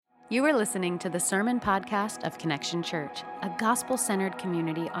You are listening to the Sermon Podcast of Connection Church, a gospel-centered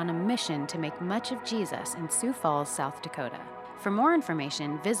community on a mission to make much of Jesus in Sioux Falls, South Dakota. For more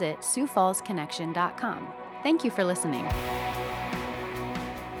information, visit SiouxFallsConnection.com. Thank you for listening.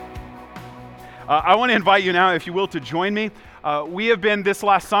 I want to invite you now, if you will, to join me. We have been this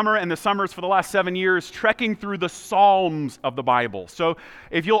last summer and the summers for the last 7 years trekking through the Psalms of the Bible. So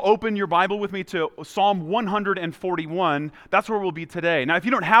if you'll open your Bible with me to Psalm 141, that's where we'll be today. Now, if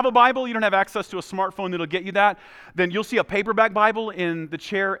you don't have a Bible, you don't have access to a smartphone that'll get you that, then you'll see a paperback Bible in the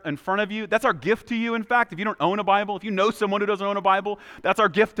chair in front of you. That's our gift to you, in fact. If you don't own a Bible, if you know someone who doesn't own a Bible, that's our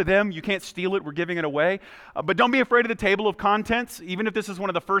gift to them. You can't steal it. We're giving it away. But don't be afraid of the table of contents. Even if this is one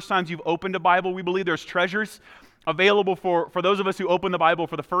of the first times you've opened a Bible, we believe there's treasures available for those of us who open the Bible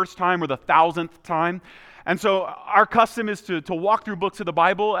for the first time or the 1,000th time. And so our custom is to walk through books of the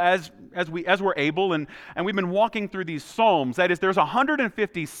Bible as we're able, and we've been walking through these Psalms. That is, there's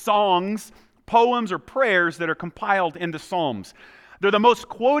 150 songs, poems, or prayers that are compiled into Psalms. They're the most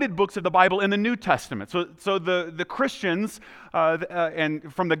quoted books of the Bible in the New Testament. So the Christians,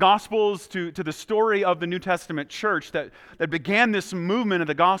 and from the Gospels to the story of the New Testament church that began this movement of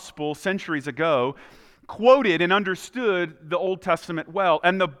the gospel centuries ago, quoted and understood the Old Testament well.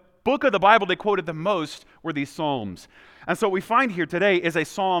 And the book of the Bible they quoted the most were these Psalms. And so what we find here today is a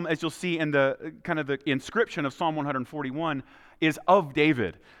psalm, as you'll see in the kind of the inscription of Psalm 141, is of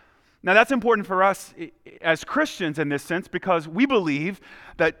David. Now that's important for us as Christians in this sense because we believe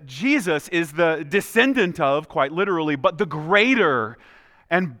that Jesus is the descendant of, quite literally, but the greater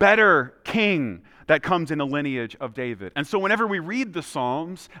and better king that comes in the lineage of David. And so whenever we read the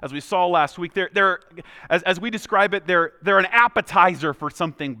Psalms, as we saw last week, as we describe it, they're an appetizer for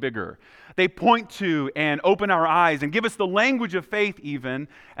something bigger. They point to and open our eyes and give us the language of faith even.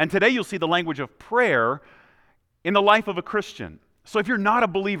 And today you'll see the language of prayer in the life of a Christian. So if you're not a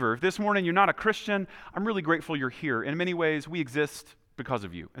believer, if this morning you're not a Christian, I'm really grateful you're here. In many ways, we exist because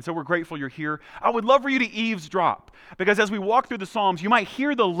of you. And so we're grateful you're here. I would love for you to eavesdrop, because as we walk through the Psalms, you might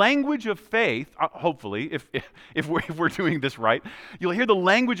hear the language of faith, hopefully, if we're doing this right, you'll hear the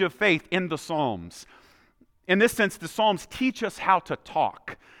language of faith in the Psalms. In this sense, the Psalms teach us how to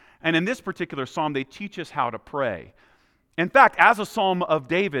talk. And in this particular Psalm, they teach us how to pray. In fact, as a Psalm of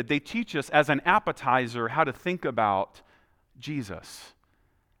David, they teach us as an appetizer how to think about Jesus.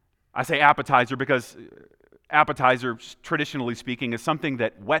 I say appetizer because appetizer, traditionally speaking, is something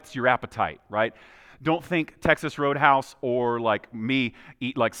that whets your appetite, right? Don't think Texas Roadhouse or like me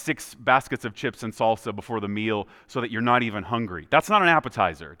eat like 6 baskets of chips and salsa before the meal so that you're not even hungry. That's not an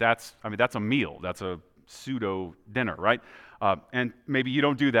appetizer. That's a meal. That's a pseudo dinner, right? And maybe you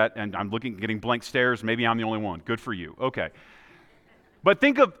don't do that, and I'm getting blank stares. Maybe I'm the only one. Good for you. Okay. But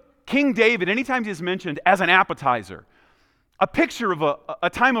think of King David, anytime he's mentioned, as an appetizer. A picture of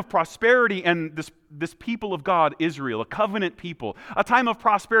a time of prosperity and this people of God, Israel, a covenant people, a time of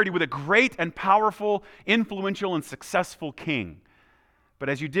prosperity with a great and powerful, influential, and successful king. But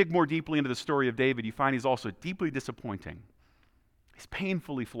as you dig more deeply into the story of David, you find he's also deeply disappointing. He's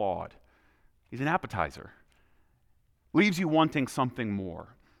painfully flawed. He's an appetizer. Leaves you wanting something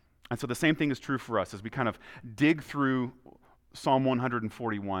more. And so the same thing is true for us as we kind of dig through Psalm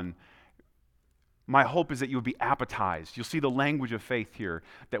 141. My hope is that you would be appetized. You'll see the language of faith here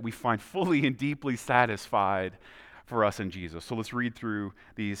that we find fully and deeply satisfied for us in Jesus. So let's read through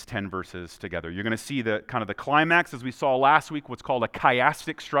these 10 verses together. You're going to see the kind of the climax, as we saw last week, what's called a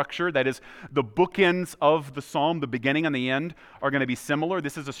chiastic structure. That is, the bookends of the psalm, the beginning and the end, are going to be similar.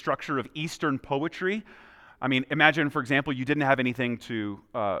 This is a structure of Eastern poetry. I mean, imagine, for example, you didn't have anything to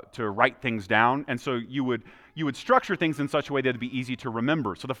write things down, and so you would structure things in such a way that it'd be easy to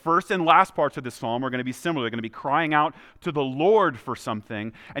remember. So the first and last parts of this psalm are going to be similar. They're going to be crying out to the Lord for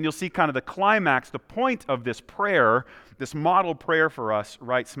something, and you'll see kind of the climax, the point of this prayer, this model prayer for us,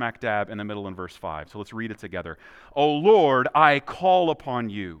 right smack dab in the middle in verse 5. So let's read it together. O Lord, I call upon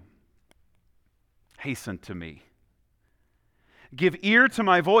you. Hasten to me. Give ear to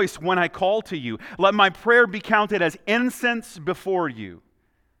my voice when I call to you. Let my prayer be counted as incense before you,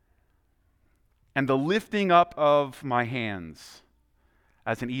 and the lifting up of my hands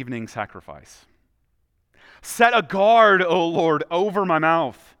as an evening sacrifice. Set a guard, O Lord, over my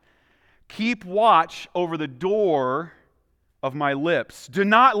mouth. Keep watch over the door of my lips. Do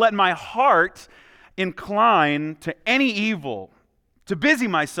not let my heart incline to any evil, to busy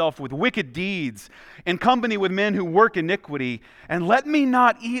myself with wicked deeds, in company with men who work iniquity, and let me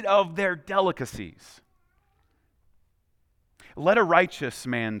not eat of their delicacies. Let a righteous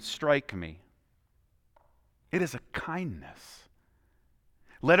man strike me. It is a kindness.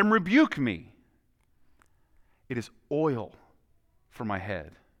 Let him rebuke me. It is oil for my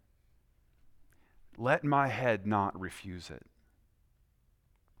head. let my head not refuse it.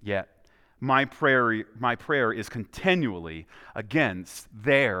 Yet my prayer is continually against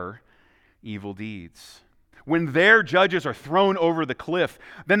their evil deeds. When their judges are thrown over the cliff,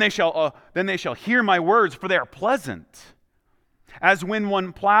 then they shall hear my words, for they are pleasant. As when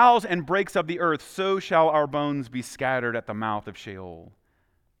one plows and breaks up the earth, so shall our bones be scattered at the mouth of Sheol.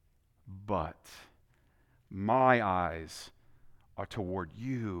 But my eyes are toward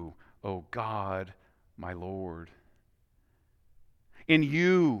you, O God, my Lord. In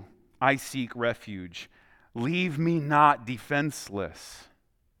you I seek refuge. Leave me not defenseless.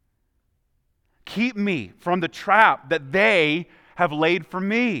 Keep me from the trap that they have laid for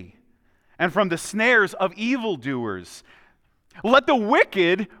me, and from the snares of evildoers. Let the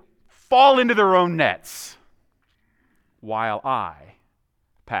wicked fall into their own nets, while I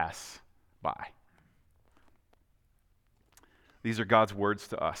pass by. These are God's words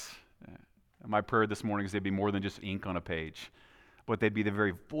to us. My prayer this morning is they'd be more than just ink on a page, but they'd be the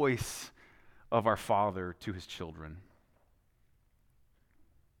very voice of our Father to his children.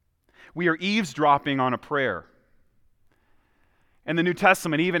 We are eavesdropping on a prayer. In the New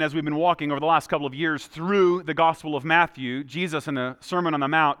Testament, even as we've been walking over the last couple of years through the Gospel of Matthew, Jesus in the Sermon on the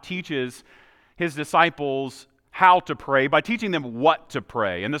Mount teaches his disciples how to pray by teaching them what to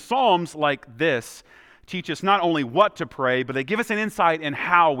pray. And the Psalms like this teach us not only what to pray, but they give us an insight in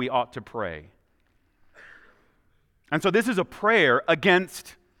how we ought to pray. And so this is a prayer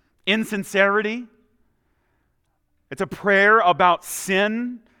against insincerity. It's a prayer about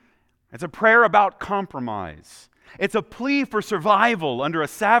sin. It's a prayer about compromise. It's a plea for survival under a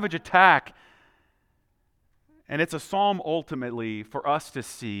savage attack. And it's a psalm ultimately for us to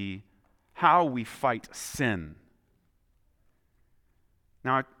see how we fight sin.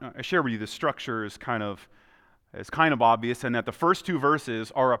 Now, I share with you the structure is kind of obvious in that the first two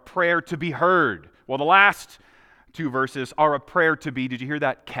verses are a prayer to be heard. Well, the last two verses are a prayer to be, did you hear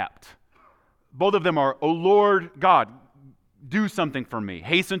that, kept. Both of them are, O Lord God, do something for me.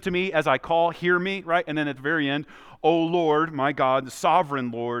 Hasten to me as I call, hear me, right? And then at the very end, O Lord, my God, sovereign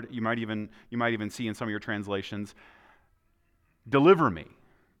Lord, you might even see in some of your translations, deliver me.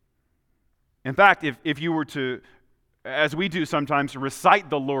 In fact, if you were to, as we do sometimes, recite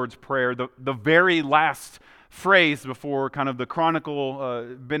the Lord's Prayer, the very last phrase before kind of the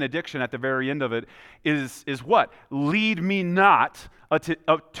chronicle benediction at the very end of it is what? Lead me not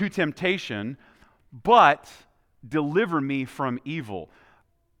to temptation, but deliver me from evil.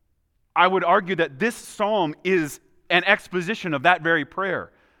 I would argue that this psalm is an exposition of that very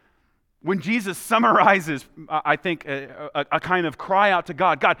prayer. When Jesus summarizes, I think, a kind of cry out to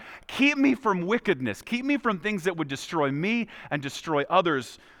God, God, keep me from wickedness, keep me from things that would destroy me and destroy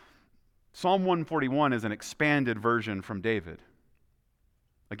others. Psalm 141 is an expanded version from David.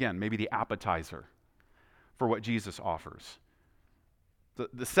 Again, maybe the appetizer for what Jesus offers.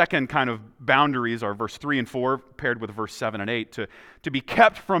 The second kind of boundaries are verse 3 and 4 paired with verse 7 and 8 to be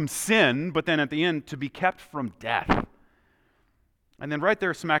kept from sin, but then at the end to be kept from death. And then right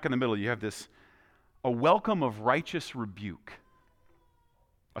there smack in the middle you have a welcome of righteous rebuke,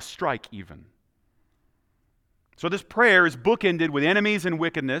 a strike even. So this prayer is bookended with enemies and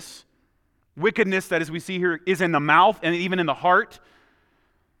wickedness. Wickedness that, as we see here, is in the mouth and even in the heart.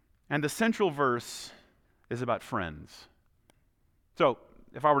 And the central verse is about friends. So,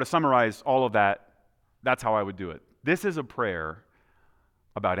 if I were to summarize all of that, that's how I would do it. This is a prayer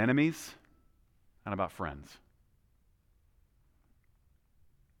about enemies and about friends.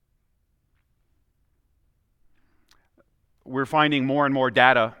 We're finding more and more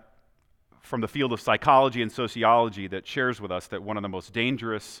data from the field of psychology and sociology that shares with us that one of the most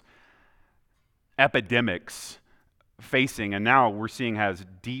dangerous epidemics facing, and now we're seeing has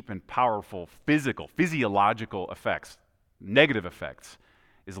deep and powerful physiological effects, negative effects,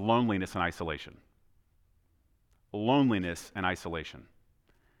 is loneliness and isolation. Loneliness and isolation.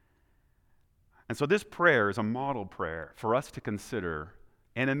 And so this prayer is a model prayer for us to consider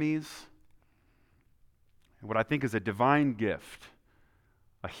enemies, and what I think is a divine gift,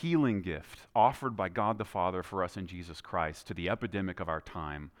 a healing gift offered by God the Father for us in Jesus Christ to the epidemic of our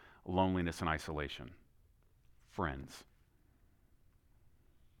time, loneliness and isolation. Friends.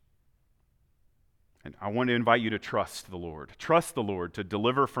 And I want to invite you to trust the Lord. Trust the Lord to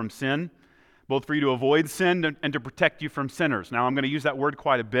deliver from sin, both for you to avoid sin and to protect you from sinners. Now, I'm going to use that word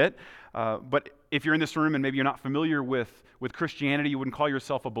quite a bit, but if you're in this room and maybe you're not familiar with Christianity, you wouldn't call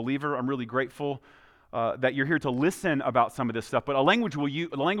yourself a believer, I'm really grateful that you're here to listen about some of this stuff, but the language we'll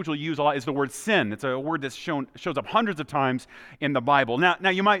use a lot is the word sin. It's a word that shows up hundreds of times in the Bible. Now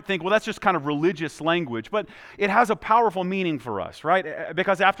you might think, well, that's just kind of religious language, but it has a powerful meaning for us, right?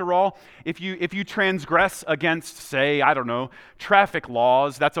 Because after all, if you transgress against, say, I don't know, traffic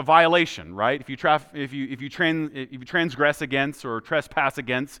laws, that's a violation, right? If you transgress against or trespass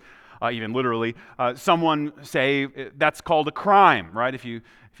against, even literally, someone, say, that's called a crime, right? If you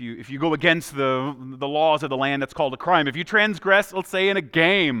go against the laws of the land, that's called a crime. If you transgress, let's say in a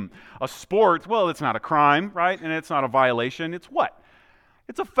game, a sport, well, it's not a crime, right? And it's not a violation. It's what?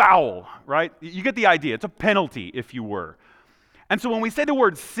 It's a foul, right? You get the idea. It's a penalty, if you were. And so when we say the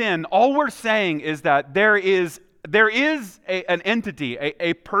word sin, all we're saying is that there is an entity,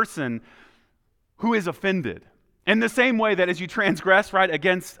 a person who is offended. In the same way that as you transgress, right,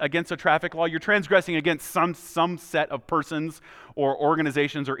 against a traffic law, you're transgressing against some set of persons or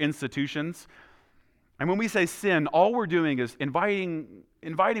organizations or institutions. And when we say sin, all we're doing is inviting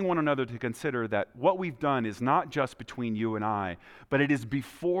one another to consider that what we've done is not just between you and I, but it is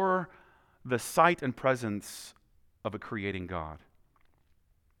before the sight and presence of a creating God.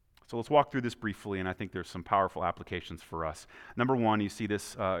 So let's walk through this briefly, and I think there's some powerful applications for us. Number one, you see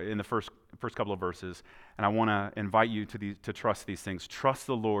this in the first couple of verses, and I want to invite you to trust these things. Trust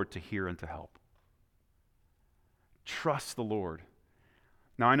the Lord to hear and to help. Trust the Lord.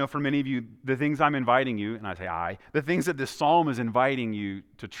 Now, I know for many of you, the things I'm inviting you, and I say the things that this psalm is inviting you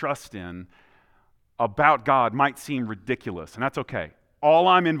to trust in about God might seem ridiculous, and that's okay. All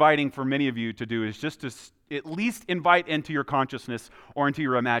I'm inviting for many of you to do is just to at least invite into your consciousness or into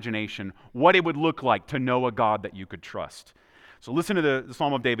your imagination what it would look like to know a God that you could trust. So listen to the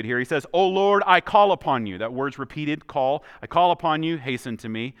Psalm of David here. He says, "O Lord, I call upon you." That word's repeated, call. I call upon you, hasten to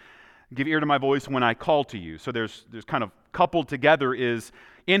me. Give ear to my voice when I call to you. So there's kind of coupled together is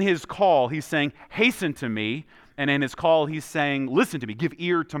in his call, he's saying, hasten to me. And in his call, he's saying, listen to me, give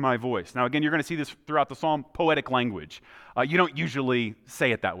ear to my voice. Now, again, you're going to see this throughout the psalm, poetic language. You don't usually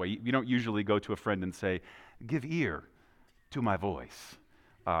say it that way. You don't usually go to a friend and say, give ear to my voice.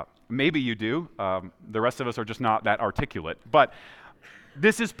 Maybe you do. The rest of us are just not that articulate. But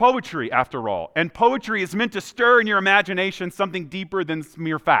this is poetry, after all. And poetry is meant to stir in your imagination something deeper than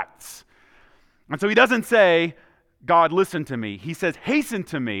mere facts. And so he doesn't say, God, listen to me. He says, hasten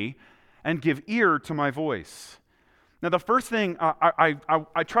to me and give ear to my voice. Now, the first thing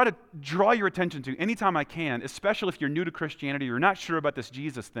I try to draw your attention to anytime I can, especially if you're new to Christianity, you're not sure about this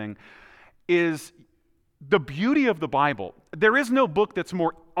Jesus thing, is the beauty of the Bible. There is no book that's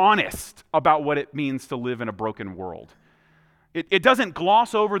more honest about what it means to live in a broken world. It doesn't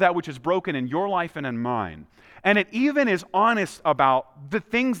gloss over that which is broken in your life and in mine. And it even is honest about the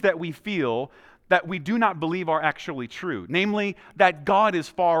things that we feel that we do not believe are actually true, namely that God is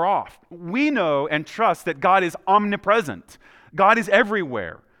far off. We know and trust that God is omnipresent. God is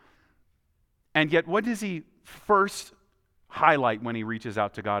everywhere. And yet, what does he first highlight when he reaches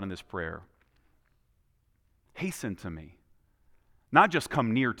out to God in this prayer? Hasten to me. Not just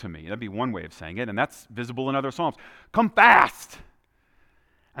come near to me. That'd be one way of saying it, and that's visible in other psalms. Come fast.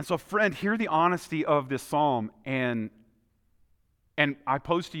 And so, friend, hear the honesty of this psalm, and I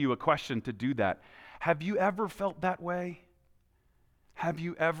pose to you a question to do that. Have you ever felt that way? Have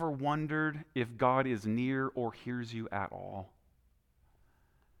you ever wondered if God is near or hears you at all?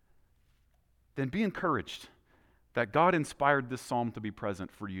 Then be encouraged that God inspired this psalm to be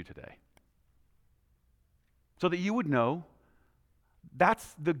present for you today, so that you would know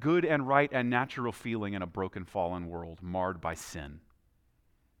that's the good and right and natural feeling in a broken, fallen world marred by sin.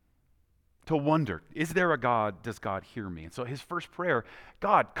 To wonder, is there a God? Does God hear me? And so his first prayer,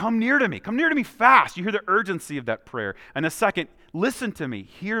 God, come near to me. Come near to me fast. You hear the urgency of that prayer. And the second, listen to me,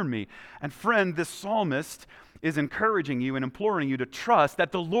 hear me. And friend, this psalmist is encouraging you and imploring you to trust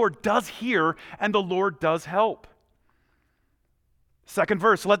that the Lord does hear and the Lord does help. Second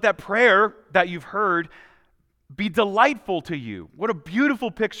verse, let that prayer that you've heard be delightful to you. What a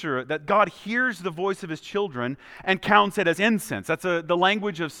beautiful picture that God hears the voice of his children and counts it as incense. That's the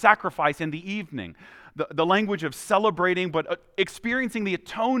language of sacrifice in the evening, the language of celebrating but experiencing the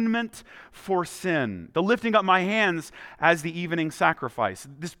atonement for sin, the lifting up my hands as the evening sacrifice.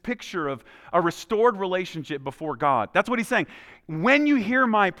 This picture of a restored relationship before God. That's what he's saying. When you hear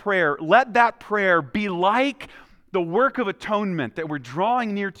my prayer, let that prayer be like the work of atonement, that we're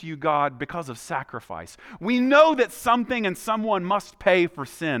drawing near to you, God, because of sacrifice. We know that something and someone must pay for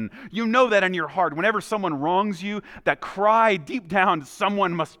sin. You know that in your heart. Whenever someone wrongs you, that cry deep down,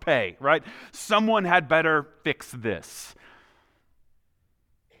 someone must pay, right? Someone had better fix this.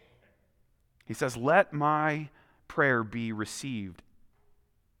 He says, let my prayer be received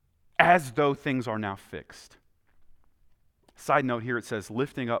as though things are now fixed. Side note here, it says,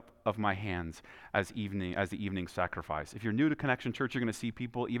 lifting up of my hands as the evening sacrifice. If you're new to Connection Church, you're going to see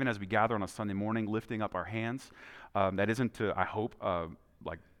people, even as we gather on a Sunday morning, lifting up our hands. That isn't to, I hope,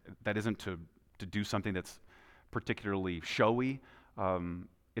 that isn't to do something that's particularly showy.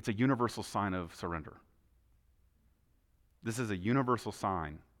 It's a universal sign of surrender. This is a universal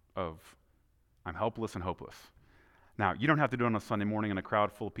sign of, I'm helpless and hopeless. Now, you don't have to do it on a Sunday morning in a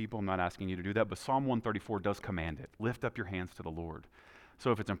crowd full of people. I'm not asking you to do that, but Psalm 134 does command it. Lift up your hands to the Lord.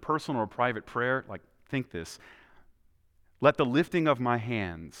 So if it's in personal or private prayer, think this. Let the lifting of my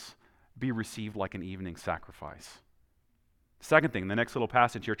hands be received like an evening sacrifice. Second thing, the next little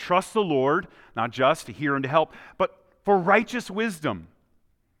passage here. Trust the Lord, not just to hear and to help, but for righteous wisdom.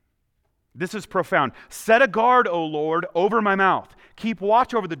 This is profound. Set a guard, O Lord, over my mouth. Keep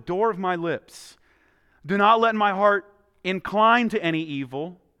watch over the door of my lips. Do not let my heart incline to any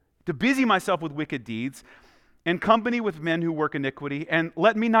evil, to busy myself with wicked deeds, in company with men who work iniquity, and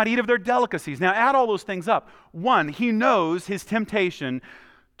let me not eat of their delicacies. Now add all those things up. One, he knows his temptation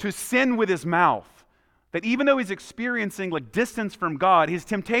to sin with his mouth. That even though he's experiencing distance from God, his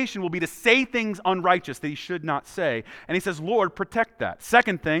temptation will be to say things unrighteous that he should not say. And he says, Lord, protect that.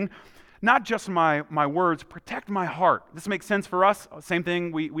 Second thing, not just my words, protect my heart. This makes sense for us. Same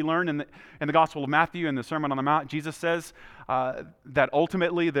thing we learn in the Gospel of Matthew in the Sermon on the Mount. Jesus says that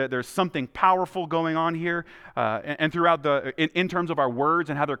ultimately there's something powerful going on here, and throughout in terms of our words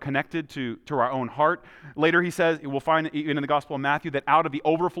and how they're connected to our own heart. Later he says, we'll find even in the Gospel of Matthew that out of the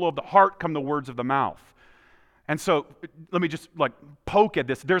overflow of the heart come the words of the mouth. And so let me just poke at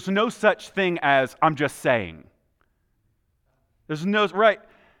this. There's no such thing as I'm just saying. There's no, right?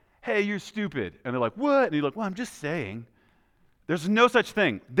 Hey, you're stupid. And they're like, what? And you're like, well, I'm just saying. There's no such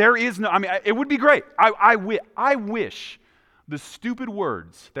thing. There is no, it would be great. I wish the stupid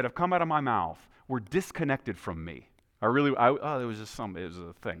words that have come out of my mouth were disconnected from me. It was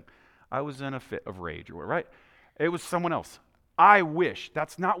a thing. I was in a fit of rage or what, right? It was someone else. I wish.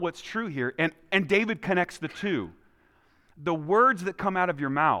 That's not what's true here. And David connects the two. The words that come out of your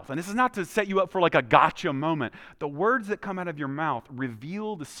mouth, and this is not to set you up for a gotcha moment, the words that come out of your mouth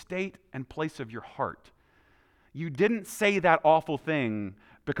reveal the state and place of your heart. You didn't say that awful thing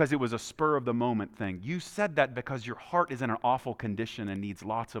because it was a spur of the moment thing. You said that because your heart is in an awful condition and needs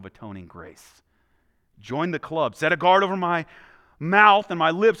lots of atoning grace. Join the club. Set a guard over my mouth and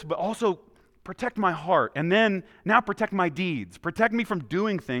my lips, but also protect my heart, and then now protect my deeds. Protect me from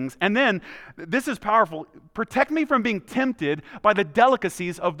doing things, and then, this is powerful, protect me from being tempted by the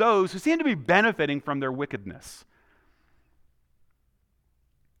delicacies of those who seem to be benefiting from their wickedness.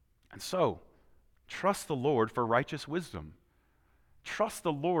 And so, trust the Lord for righteous wisdom. Trust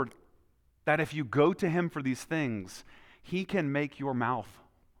the Lord that if you go to Him for these things, He can make your mouth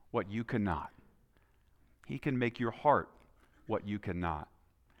what you cannot. He can make your heart what you cannot.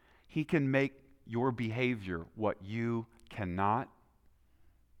 He can make your behavior what you cannot.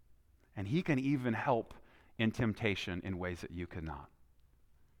 And He can even help in temptation in ways that you cannot.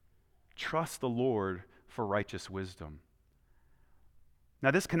 Trust the Lord for righteous wisdom.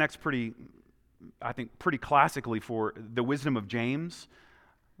 Now this connects pretty classically for the wisdom of James.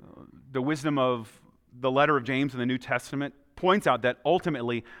 The wisdom of the letter of James in the New Testament points out that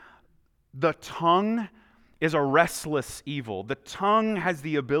ultimately the tongue is a restless evil. The tongue has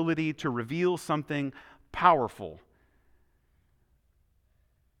the ability to reveal something powerful.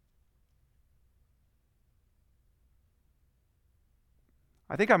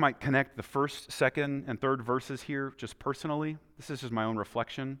 I think I might connect the first, second, and third verses here just personally. This is just my own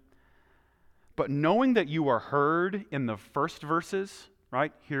reflection. But knowing that you are heard in the first verses,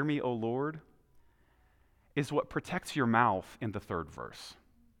 right? Hear me, O Lord, is what protects your mouth in the third verse.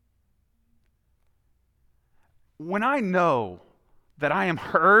 When I know that I am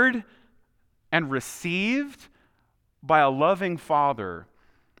heard and received by a loving Father,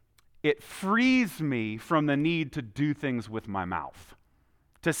 it frees me from the need to do things with my mouth,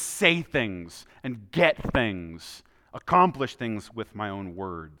 to say things and get things, accomplish things with my own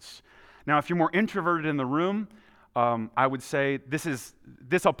words. Now, if you're more introverted in the room, I would say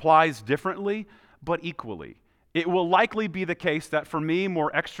this applies differently, but equally. It will likely be the case that for me,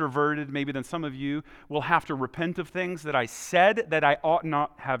 more extroverted maybe than some of you, will have to repent of things that I said that I ought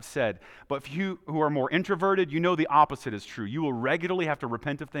not have said. But for you who are more introverted, you know the opposite is true. You will regularly have to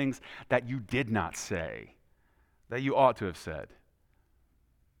repent of things that you did not say, that you ought to have said.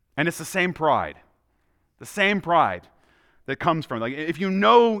 And it's the same pride that comes from. If you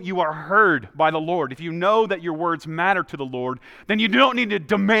know you are heard by the Lord, if you know that your words matter to the Lord, then you don't need to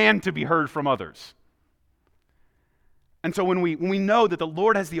demand to be heard from others. And so when we know that the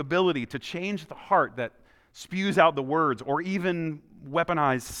Lord has the ability to change the heart that spews out the words or even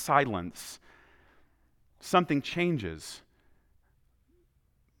weaponize silence, something changes.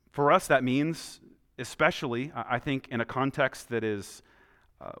 For us, that means, especially, I think, in a context that is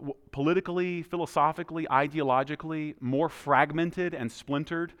politically, philosophically, ideologically more fragmented and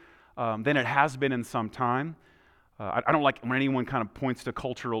splintered than it has been in some time. I don't like when anyone kind of points to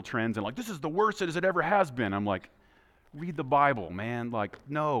cultural trends and like, this is the worst as it ever has been. I'm like, read the Bible, man. Like,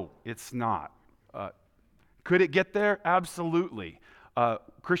 no, it's not. Could it get there? Absolutely.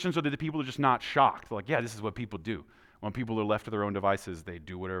 Christians are the people who are just not shocked. They're like, yeah, this is what people do. When people are left to their own devices, they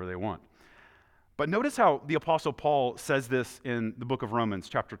do whatever they want. But notice how the Apostle Paul says this in the book of Romans,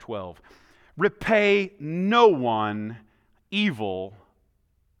 chapter 12. Repay no one evil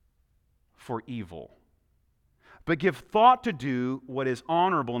for evil, but give thought to do what is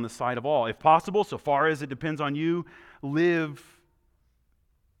honorable in the sight of all. If possible, so far as it depends on you, live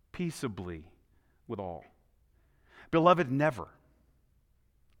peaceably with all. Beloved, never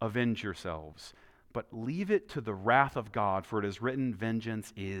avenge yourselves, but leave it to the wrath of God, for it is written,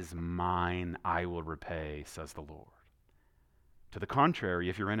 vengeance is mine, I will repay, says the Lord. To the contrary,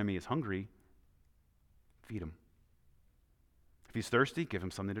 if your enemy is hungry, feed him. If he's thirsty, give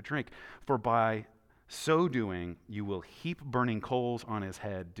him something to drink. For by so doing, you will heap burning coals on his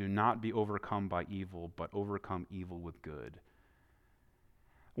head. Do not be overcome by evil, but overcome evil with good.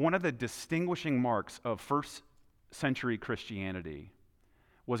 One of the distinguishing marks of first century Christianity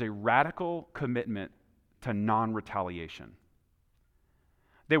was a radical commitment to non-retaliation.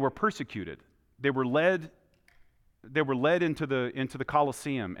 They were persecuted. They were led into the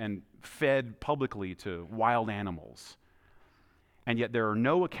Colosseum and fed publicly to wild animals. And yet there are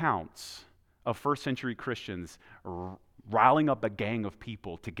no accounts of first century Christians riling up a gang of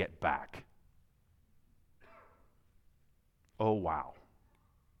people to get back. Oh, wow.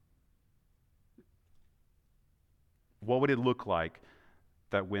 What would it look like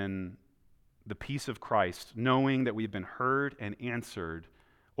that when the peace of Christ, knowing that we've been heard and answered,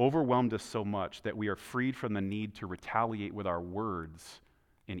 overwhelmed us so much that we are freed from the need to retaliate with our words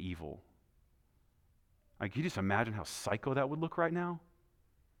in evil? Like, can you just imagine how psycho that would look right now?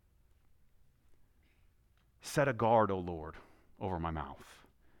 Set a guard, O Lord, over my mouth.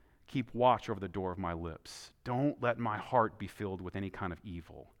 Keep watch over the door of my lips. Don't let my heart be filled with any kind of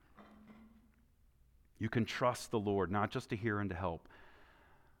evil. You can trust the Lord, not just to hear and to help,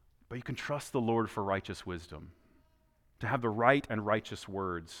 but you can trust the Lord for righteous wisdom, to have the right and righteous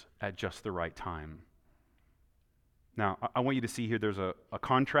words at just the right time. Now, I want you to see here there's a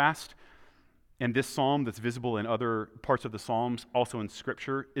contrast in this psalm that's visible in other parts of the Psalms, also in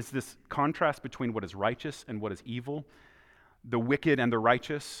Scripture, is this contrast between what is righteous and what is evil. The wicked and the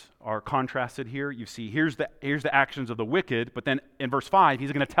righteous are contrasted here. You see, here's the actions of the wicked, but then in verse 5,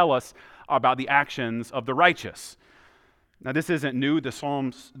 he's going to tell us about the actions of the righteous. Now, this isn't new.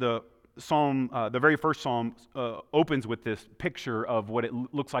 The very first psalm opens with this picture of what it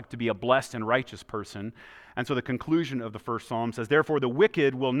looks like to be a blessed and righteous person. And so the conclusion of the first psalm says, therefore the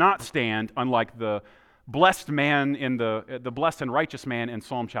wicked will not stand, unlike the blessed man in the blessed and righteous man in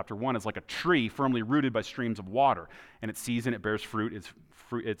Psalm chapter 1 is like a tree firmly rooted by streams of water. And its season, it bears fruit,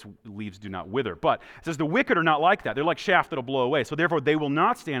 its leaves do not wither. But it says the wicked are not like that. They're like chaff that'll blow away. So therefore they will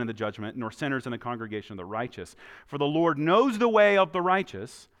not stand in the judgment, nor sinners in the congregation of the righteous. For the Lord knows the way of the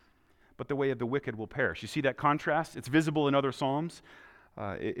righteous, but the way of the wicked will perish. You see that contrast? It's visible in other psalms.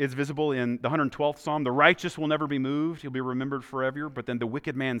 It's visible in the 112th Psalm. The righteous will never be moved. He'll be remembered forever. But then the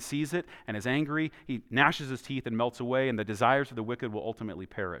wicked man sees it and is angry. He gnashes his teeth and melts away, and the desires of the wicked will ultimately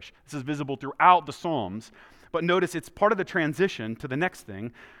perish. This is visible throughout the Psalms. But notice it's part of the transition to the next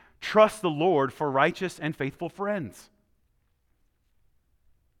thing. Trust the Lord for righteous and faithful friends.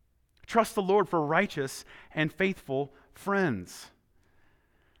 Trust the Lord for righteous and faithful friends.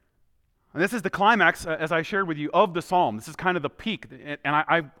 And this is the climax, as I shared with you, of the psalm. This is kind of the peak. And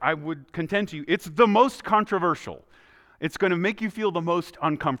I would contend to you, it's the most controversial. It's going to make you feel the most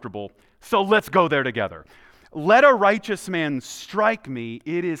uncomfortable. So let's go there together. Let a righteous man strike me.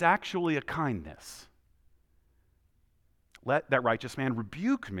 It is actually a kindness. Let that righteous man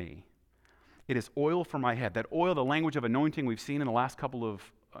rebuke me. It is oil for my head. That oil, the language of anointing we've seen in the last couple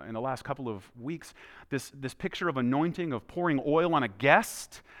of weeks, this picture of anointing, of pouring oil on a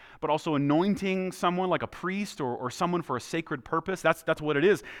guest, but also anointing someone like a priest or someone for a sacred purpose. That's what it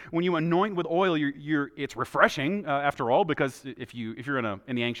is. When you anoint with oil, it's refreshing after all, because if you're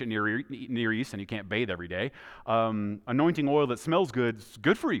in the ancient Near East and you can't bathe every day, anointing oil that smells good is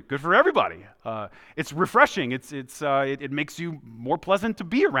good for you, good for everybody. It's refreshing. It makes you more pleasant to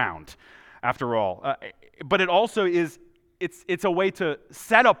be around after all. But it also is it's a way to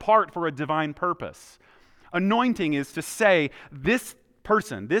set apart for a divine purpose. Anointing is to say this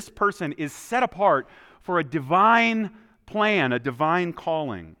person is set apart for a divine plan, a divine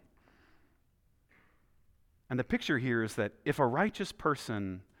calling. And the picture here is that if a righteous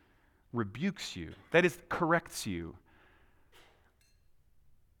person rebukes you, that is, corrects you,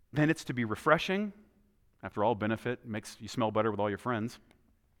 then it's to be refreshing. After all, benefit makes you smell better with all your friends.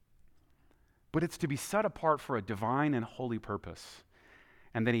 But it's to be set apart for a divine and holy purpose.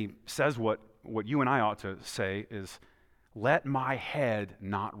 And then he says what you and I ought to say is, let my head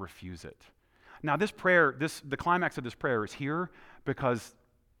not refuse it. Now this prayer, the climax of this prayer is here because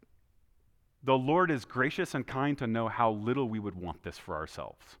the Lord is gracious and kind to know how little we would want this for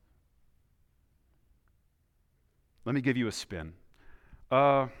ourselves. Let me give you a spin.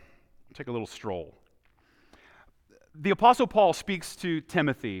 Take a little stroll. The Apostle Paul speaks to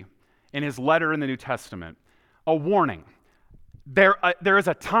Timothy in his letter in the New Testament, a warning. There is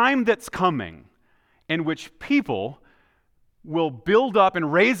a time that's coming in which people will build up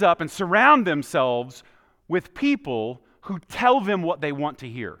and raise up and surround themselves with people who tell them what they want to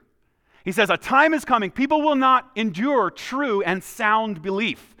hear. He says, a time is coming, people will not endure true and sound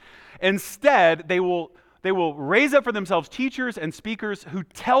belief. Instead, they will raise up for themselves teachers and speakers who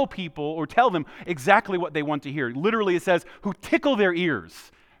tell people or tell them exactly what they want to hear. Literally, it says, who tickle their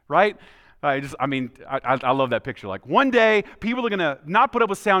ears, right? I love that picture. Like, one day, people are going to not put up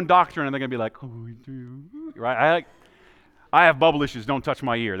with sound doctrine, and they're going to be like, oh, we do. Right? I have bubble issues. Don't touch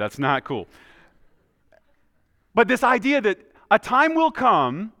my ear. That's not cool. But this idea that a time will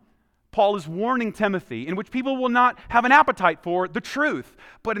come, Paul is warning Timothy, in which people will not have an appetite for the truth,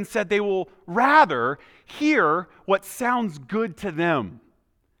 but instead they will rather hear what sounds good to them.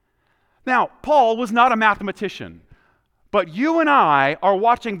 Now, Paul was not a mathematician, but you and I are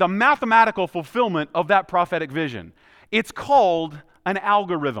watching the mathematical fulfillment of that prophetic vision. It's called an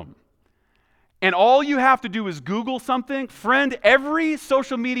algorithm. And all you have to do is Google something. Friend, every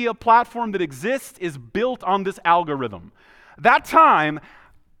social media platform that exists is built on this algorithm. That time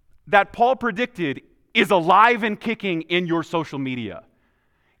that Paul predicted is alive and kicking in your social media.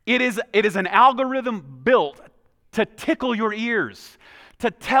 It is an algorithm built to tickle your ears, to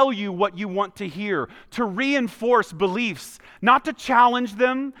tell you what you want to hear, to reinforce beliefs, not to challenge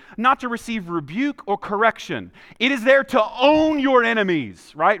them, not to receive rebuke or correction. It is there to own your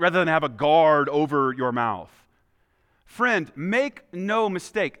enemies, right? Rather than have a guard over your mouth. Friend, make no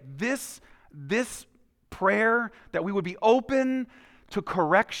mistake, this prayer that we would be open to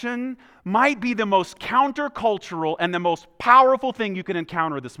correction might be the most countercultural and the most powerful thing you can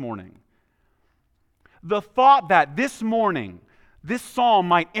encounter this morning. The thought that this morning, this psalm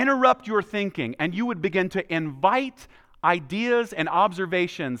might interrupt your thinking and you would begin to invite ideas and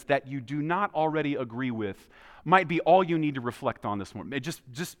observations that you do not already agree with might be all you need to reflect on this morning.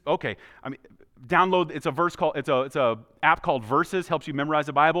 Okay. Download, it's a app called Verses, helps you memorize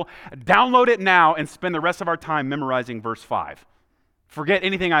the Bible. Download it now and spend the rest of our time memorizing verse 5. Forget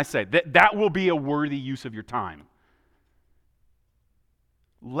anything I say. That will be a worthy use of your time.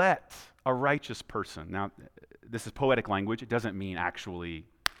 Let a righteous person, now this is poetic language, it doesn't mean actually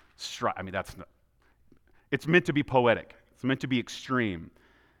it's meant to be poetic. It's meant to be extreme.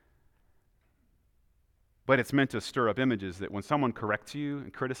 But it's meant to stir up images that when someone corrects you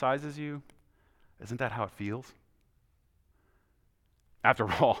and criticizes you, isn't that how it feels? After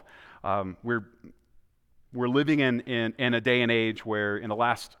all, we're living in a day and age where in the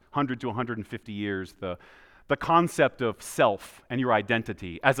last 100 to 150 years, the concept of self and your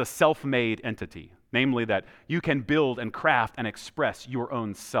identity as a self-made entity, namely that you can build and craft and express your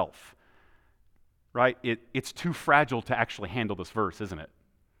own self, right? It's too fragile to actually handle this verse, isn't it?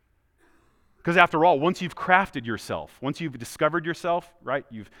 Because after all, once you've crafted yourself, once you've discovered yourself, right,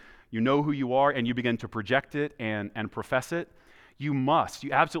 you know who you are and you begin to project it and profess it, you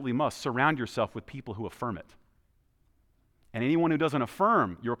absolutely must surround yourself with people who affirm it. And anyone who doesn't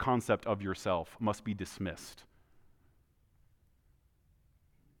affirm your concept of yourself must be dismissed.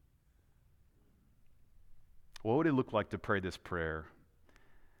 What would it look like to pray this prayer?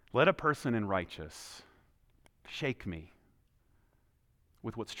 Let a person in righteous shake me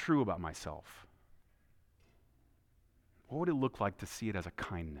with what's true about myself. What would it look like to see it as a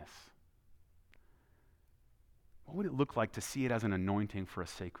kindness? What would it look like to see it as an anointing for a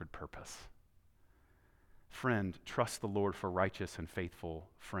sacred purpose? Friend, trust the Lord for righteous and faithful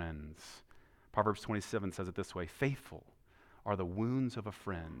friends. Proverbs 27 says it this way, faithful are the wounds of a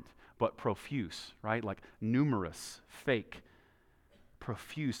friend, but profuse, right? Like numerous, fake.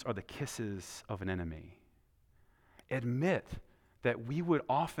 Profuse are the kisses of an enemy. Admit that we would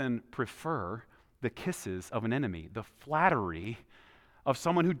often prefer the kisses of an enemy, the flattery of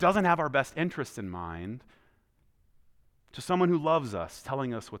someone who doesn't have our best interests in mind, to someone who loves us,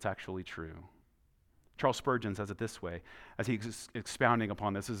 telling us what's actually true. Charles Spurgeon says it this way, as he's expounding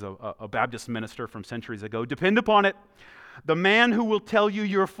upon this. This is a Baptist minister from centuries ago. Depend upon it, the man who will tell you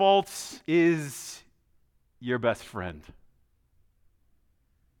your faults is your best friend.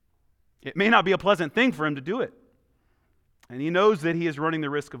 It may not be a pleasant thing for him to do it, and he knows that he is running the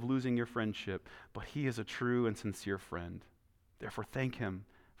risk of losing your friendship, but he is a true and sincere friend. Therefore, thank him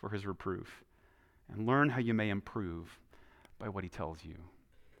for his reproof, and learn how you may improve by what he tells you.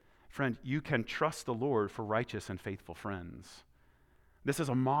 Friend, you can trust the Lord for righteous and faithful friends. This is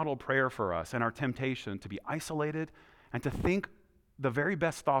a model prayer for us and our temptation to be isolated and to think the very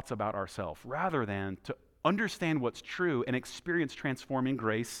best thoughts about ourselves rather than to understand what's true and experience transforming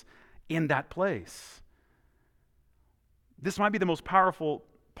grace in that place. This might be the most powerful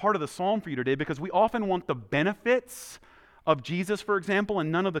part of the psalm for you today because we often want the benefits of Jesus, for example,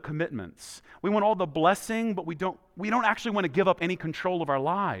 and none of the commitments. We want all the blessing, but we don't actually want to give up any control of our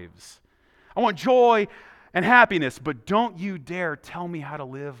lives. I want joy and happiness, but don't you dare tell me how to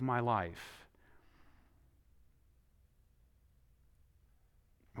live my life.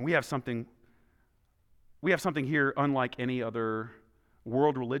 And we have something here unlike any other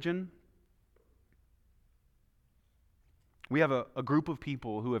world religion. We have a group of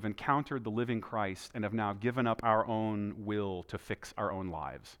people who have encountered the living Christ and have now given up our own will to fix our own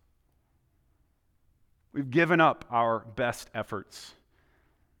lives. We've given up our best efforts.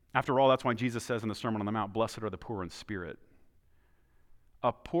 After all, that's why Jesus says in the Sermon on the Mount, blessed are the poor in spirit.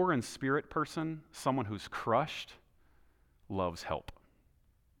 A poor in spirit person, someone who's crushed, loves help.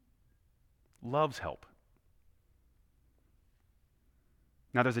 Loves help.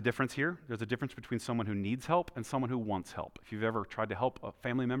 Now, there's a difference here. There's a difference between someone who needs help and someone who wants help. If you've ever tried to help a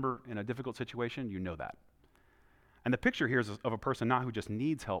family member in a difficult situation, you know that. And the picture here is of a person not who just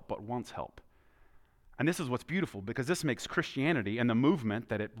needs help, but wants help. And this is what's beautiful, because this makes Christianity and the movement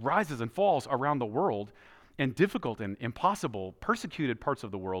that it rises and falls around the world in difficult and impossible, persecuted parts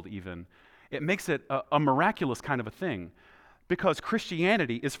of the world even, it makes it a miraculous kind of a thing, because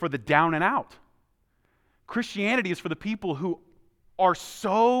Christianity is for the down and out. Christianity is for the people who are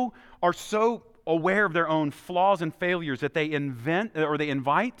so aware of their own flaws and failures that they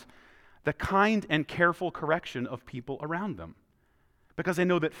invite the kind and careful correction of people around them, because they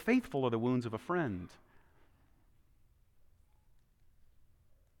know that faithful are the wounds of a friend.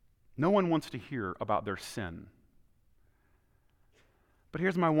 No one wants to hear about their sin. But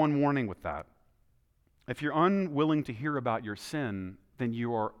here's my one warning with that. If you're unwilling to hear about your sin, then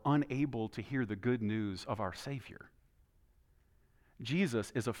you are unable to hear the good news of our Savior.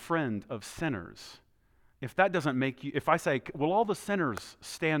 Jesus is a friend of sinners. If that doesn't make you, if I say, well, all the sinners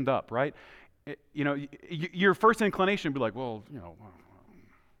stand up, right? Your first inclination would be like, well,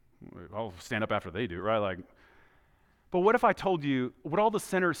 I'll stand up after they do, right? Like, but what if I told you, would all the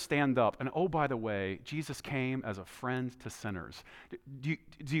sinners stand up? And oh, by the way, Jesus came as a friend to sinners. Do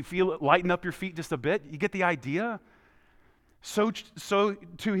you feel it lighten up your feet just a bit? You get the idea? So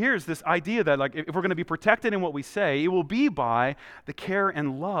too, here's this idea that like if we're going to be protected in what we say, it will be by the care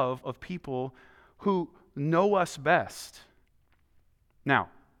and love of people who know us best. Now,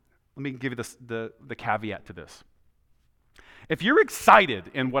 let me give you the caveat to this. If you're excited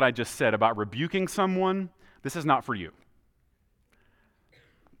in what I just said about rebuking someone, this is not for you.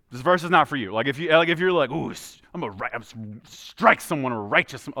 This verse is not for you. Like if you're like, ooh, I'm strike someone or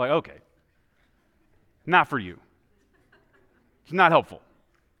righteous, like okay, not for you. It's not helpful.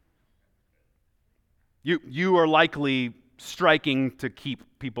 You are likely striking to keep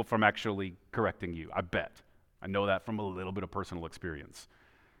people from actually correcting you, I bet. I know that from a little bit of personal experience.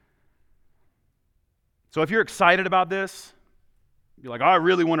 So if you're excited about this, you're like, oh, I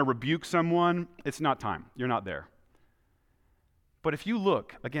really want to rebuke someone, it's not time. You're not there. But if you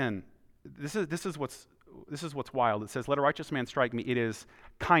look, again, this is what's wild. It says, let a righteous man strike me. It is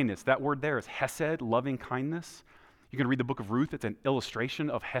kindness. That word there is hesed, loving kindness. You can read the book of Ruth. It's an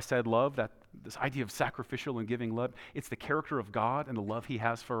illustration of hesed love, that this idea of sacrificial and giving love. It's the character of God and the love he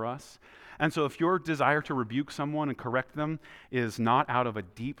has for us. And so if your desire to rebuke someone and correct them is not out of a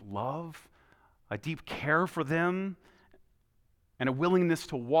deep love, a deep care for them, and a willingness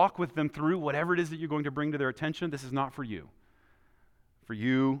to walk with them through whatever it is that you're going to bring to their attention, this is not for you. For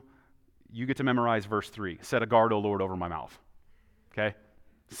you, you get to memorize verse 3. Set a guard, O Lord, over my mouth. Okay?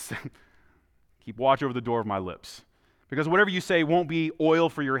 Keep watch over the door of my lips. Because whatever you say won't be oil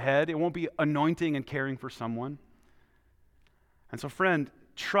for your head. It won't be anointing and caring for someone. And so, friend,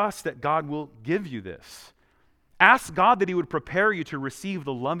 trust that God will give you this. Ask God that he would prepare you to receive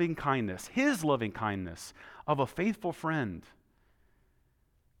the loving kindness, his loving kindness of a faithful friend.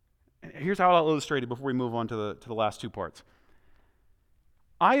 Here's how I'll illustrate it before we move on to the last two parts.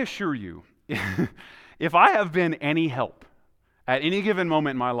 I assure you, if I have been any help at any given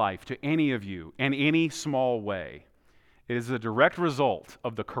moment in my life to any of you in any small way, it is a direct result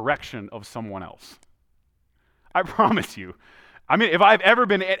of the correction of someone else. I promise you. I mean, if I've ever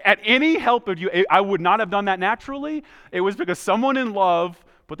been at any help of you, I would not have done that naturally. It was because someone in love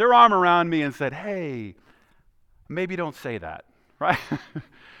put their arm around me and said, hey, maybe don't say that, right?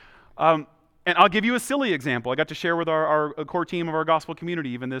 And I'll give you a silly example. I got to share with our core team of our gospel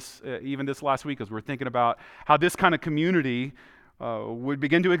community even this last week as we're thinking about how this kind of community would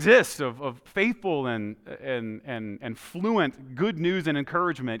begin to exist of faithful and fluent good news and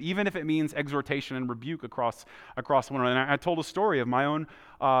encouragement, even if it means exhortation and rebuke across one another. And I told a story of my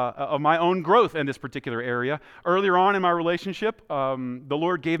own growth in this particular area. Earlier on in my relationship, the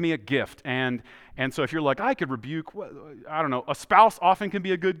Lord gave me a gift, and so if you're like, I could rebuke, I don't know, a spouse often can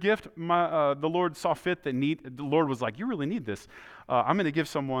be a good gift. The Lord saw fit that the Lord was like, you really need this. I'm going to give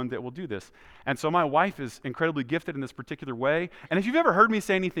someone that will do this. And so my wife is incredibly gifted in this particular way. And if you've ever heard me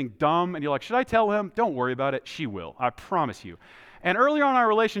say anything dumb and you're like, should I tell him? Don't worry about it. She will. I promise you. And earlier on in our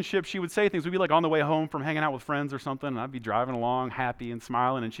relationship, she would say things. We'd be like on the way home from hanging out with friends or something, and I'd be driving along happy and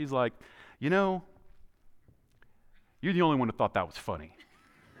smiling, and she's like, you know, you're the only one who thought that was funny.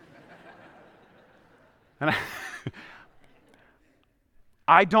 And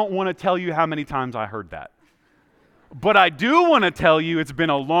I don't want to tell you how many times I heard that. But I do want to tell you it's been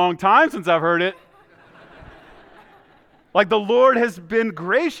a long time since I've heard it. Like the Lord has been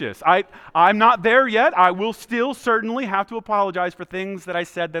gracious. I'm not there yet. I will still certainly have to apologize for things that I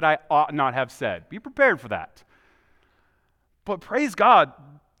said that I ought not have said. Be prepared for that. But praise God,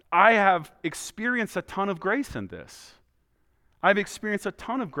 I have experienced a ton of grace in this. I've experienced a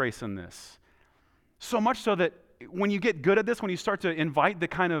ton of grace in this. So much so that when you get good at this, when you start to invite the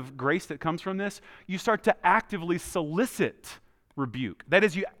kind of grace that comes from this, you start to actively solicit rebuke. That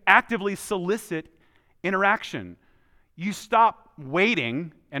is, you actively solicit interaction. You stop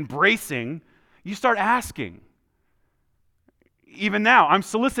waiting and bracing. You start asking. Even now, I'm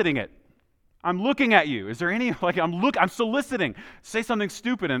soliciting it. I'm looking at you. Is there any, I'm soliciting. Say something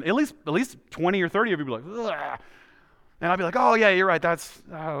stupid, and at least 20 or 30 of you will be like, ugh. And I'll be like, oh yeah, you're right.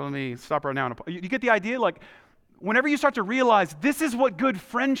 Let me stop right now. You get the idea? Like, whenever you start to realize this is what good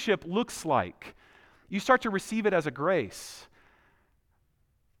friendship looks like, you start to receive it as a grace.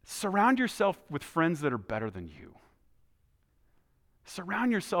 Surround yourself with friends that are better than you.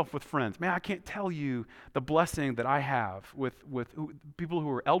 Surround yourself with friends. Man, I can't tell you the blessing that I have with people who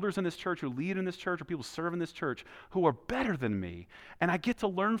are elders in this church, who lead in this church, or people who serve in this church, who are better than me. And I get to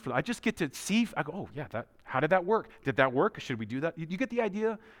learn from them. I just get to see, I go, oh yeah, how did that work? Did that work? Should we do that? You get the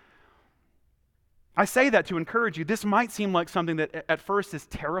idea? I say that to encourage you. This might seem like something that at first is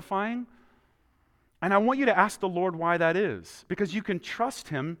terrifying. And I want you to ask the Lord why that is. Because you can trust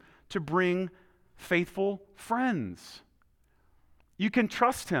him to bring faithful friends. You can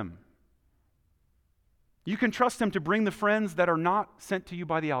trust him. You can trust him to bring the friends that are not sent to you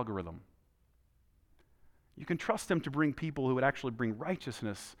by the algorithm. You can trust him to bring people who would actually bring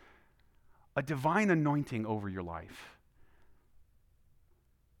righteousness, a divine anointing over your life.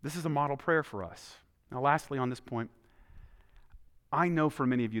 This is a model prayer for us. Now, lastly, on this point, I know for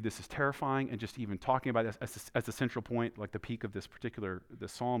many of you this is terrifying, and just even talking about this as the central point, like the peak of this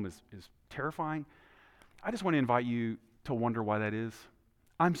psalm is terrifying. I just want to invite you to wonder why that is.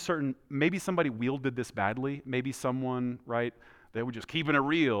 I'm certain maybe somebody wielded this badly. Maybe someone, right, they were just keeping it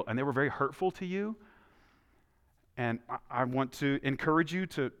real, and they were very hurtful to you. And I want to encourage you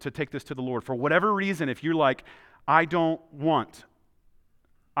to take this to the Lord. For whatever reason, if you're like, I don't want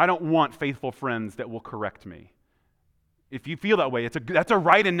faithful friends that will correct me. If you feel that way, that's a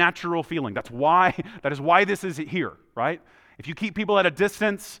right and natural feeling. That is why this is here, right? If you keep people at a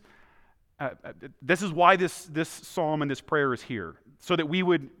distance, this is why this psalm and this prayer is here, so that we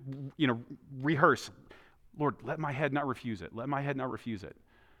would, rehearse. Lord, let my head not refuse it. Let my head not refuse it.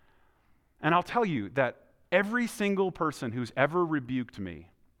 And I'll tell you that every single person who's ever rebuked me,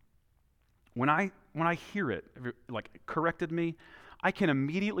 when I hear it, like corrected me, I can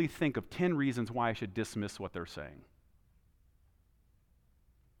immediately think of 10 reasons why I should dismiss what they're saying.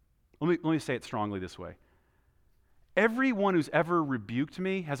 Let me say it strongly this way. Everyone who's ever rebuked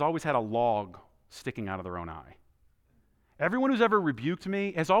me has always had a log sticking out of their own eye. Everyone who's ever rebuked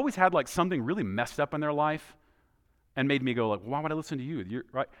me has always had like something really messed up in their life and made me go like, why would I listen to you? You're,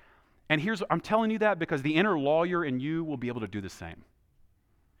 right? And I'm telling you that because the inner lawyer in you will be able to do the same.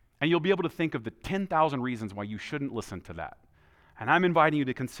 And you'll be able to think of the 10,000 reasons why you shouldn't listen to that. And I'm inviting you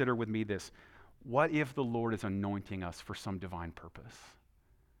to consider with me this. What if the Lord is anointing us for some divine purpose?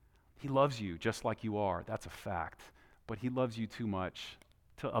 He loves you just like you are. That's a fact. But he loves you too much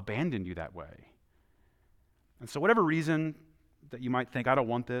to abandon you that way. And so whatever reason that you might think, I don't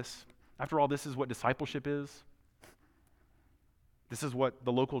want this. After all, this is what discipleship is. This is what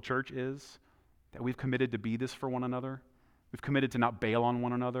the local church is, that we've committed to be this for one another. We've committed to not bail on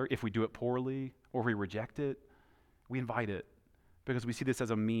one another if we do it poorly or we reject it. We invite it because we see this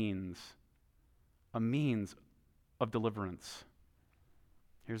as a means of deliverance.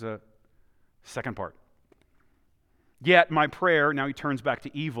 Here's a second part. Yet my prayer, now he turns back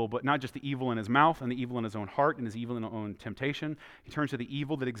to evil, but not just the evil in his mouth and the evil in his own heart and his evil in his own temptation. He turns to the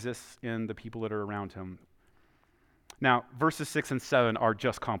evil that exists in the people that are around him. Now, verses 6 and 7 are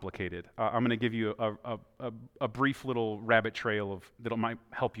just complicated. I'm going to give you a brief little rabbit trail that might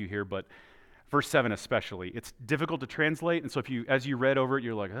help you here, but verse 7 especially. It's difficult to translate, and so as you read over it,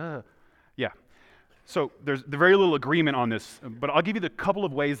 you're like, yeah. So there's very little agreement on this, but I'll give you the couple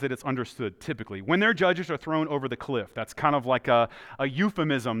of ways that it's understood typically. When their judges are thrown over the cliff, that's kind of like a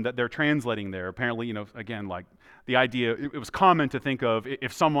euphemism that they're translating there. Apparently, again, like the idea, it was common to think of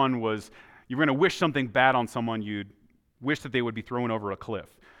if someone you were going to wish something bad on someone, you'd wish that they would be thrown over a cliff.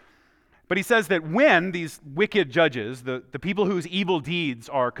 But he says that when these wicked judges, the people whose evil deeds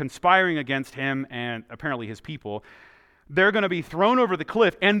are conspiring against him and apparently his people, they're going to be thrown over the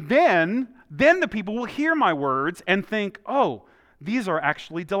cliff, and then the people will hear my words and think, oh, these are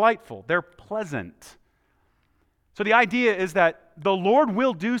actually delightful. They're pleasant. So the idea is that the Lord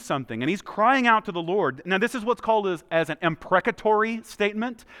will do something, and he's crying out to the Lord. Now, this is what's called as an imprecatory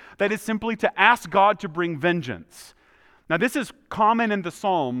statement, that is simply to ask God to bring vengeance. Now, this is common in the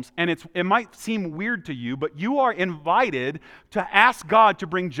Psalms, and it might seem weird to you, but you are invited to ask God to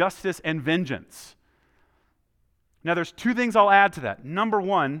bring justice and vengeance. Now, there's two things I'll add to that. Number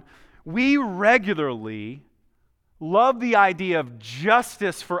one, we regularly love the idea of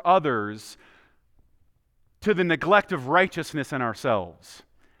justice for others to the neglect of righteousness in ourselves.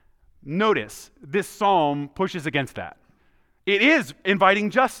 Notice, this psalm pushes against that. It is inviting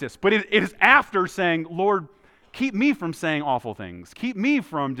justice, but it is after saying, Lord, keep me from saying awful things. Keep me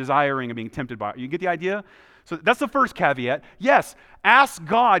from desiring and being tempted by it. You get the idea? So that's the first caveat. Yes, ask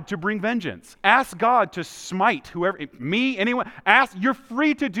God to bring vengeance. Ask God to smite whoever, me, anyone. You're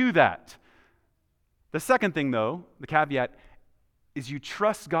free to do that. The second thing, though, the caveat, is you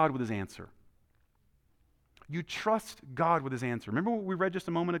trust God with his answer. You trust God with his answer. Remember what we read just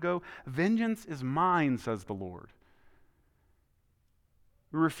a moment ago? Vengeance is mine, says the Lord.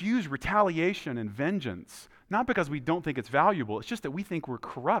 We refuse retaliation and vengeance, not because we don't think it's valuable. It's just that we think we're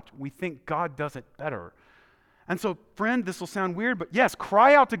corrupt. We think God does it better. And so, friend, this will sound weird, but yes,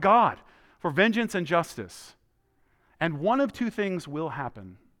 cry out to God for vengeance and justice. And one of two things will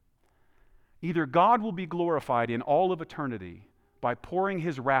happen. Either God will be glorified in all of eternity by pouring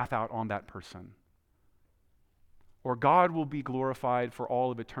his wrath out on that person, or God will be glorified for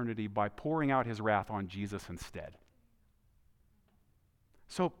all of eternity by pouring out his wrath on Jesus instead.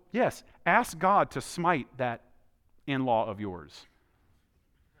 So, yes, ask God to smite that in-law of yours.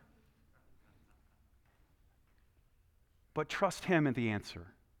 But trust him in the answer.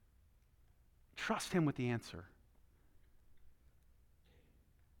 Trust him with the answer.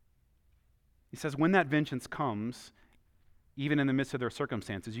 He says, when that vengeance comes, even in the midst of their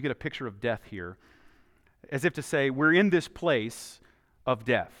circumstances, you get a picture of death here, as if to say, we're in this place of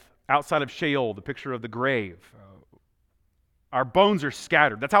death, outside of Sheol, the picture of the grave. Our bones are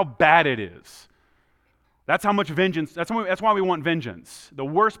scattered. That's how bad it is. That's how much vengeance, that's why we want vengeance. The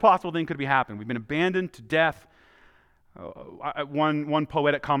worst possible thing could be happening. We've been abandoned to death. One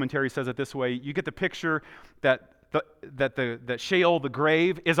poetic commentary says it this way: you get the picture that Sheol, the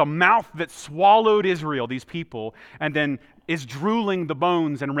grave, is a mouth that swallowed Israel, these people, and then is drooling the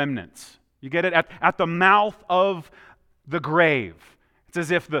bones and remnants. You get it? At the mouth of the grave. It's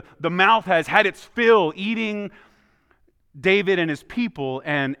as if the mouth has had its fill eating David and his people,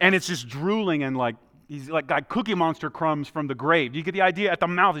 and it's just drooling and he's like got Cookie Monster crumbs from the grave. You get the idea? At the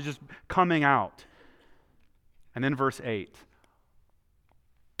mouth is just coming out. And then verse 8.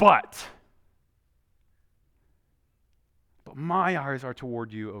 But my eyes are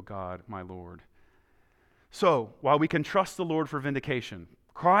toward you, O God, my Lord. So, while we can trust the Lord for vindication,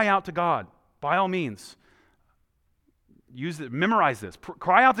 cry out to God, by all means. Memorize this.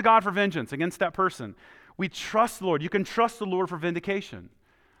 Cry out to God for vengeance against that person. We trust the Lord. You can trust the Lord for vindication.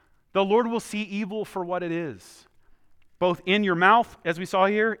 The Lord will see evil for what it is. both in your mouth, as we saw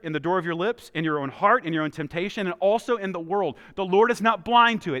here, in the door of your lips, in your own heart, in your own temptation, and also in the world. The Lord is not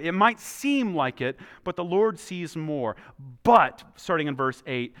blind to it. It might seem like it, but the Lord sees more. But, starting in verse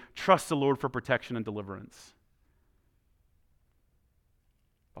 8, trust the Lord for protection and deliverance.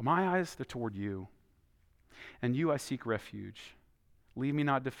 But my eyes, they're toward you. And you I seek refuge. Leave me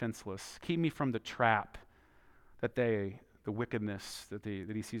not defenseless. Keep me from the trap that the wickedness that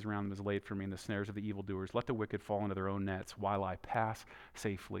he sees around them is laid for me, and the snares of the evildoers. Let the wicked fall into their own nets while I pass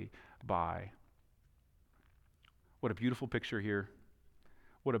safely by. What a beautiful picture here.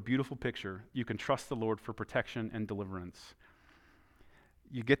 What a beautiful picture. You can trust the Lord for protection and deliverance.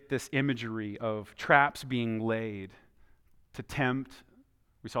 You get this imagery of traps being laid to tempt.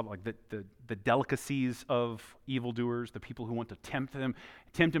 We saw like the delicacies of evildoers, the people who want to tempt him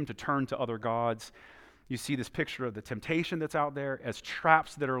to turn to other gods. You see this picture of the temptation that's out there as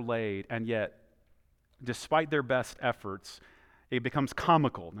traps that are laid, and yet, despite their best efforts, it becomes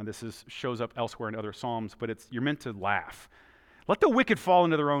comical. Now, shows up elsewhere in other Psalms, but you're meant to laugh. Let the wicked fall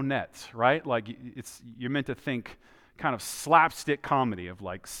into their own nets, right? Like you're meant to think kind of slapstick comedy of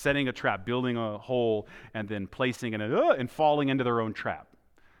like setting a trap, building a hole, and then placing it and falling into their own trap.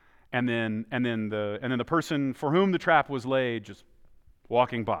 And then the person for whom the trap was laid just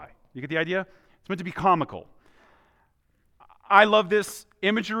walking by. You get the idea? It's meant to be comical. I love this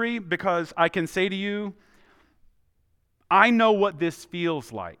imagery because I can say to you, I know what this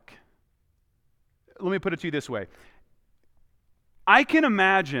feels like. Let me put it to you this way. I can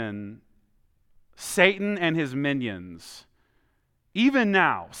imagine Satan and his minions, even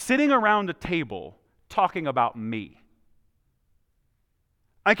now, sitting around a table talking about me.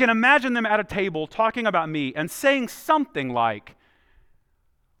 I can imagine them at a table talking about me and saying something like,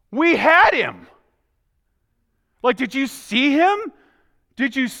 "We had him. Like, did you see him?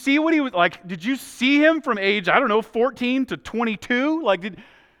 Did you see what he was like? Did you see him from age, 14 to 22?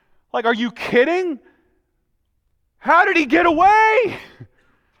 Are you kidding? How did he get away?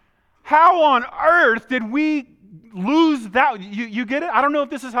 How on earth did we lose that?" You get it? I don't know if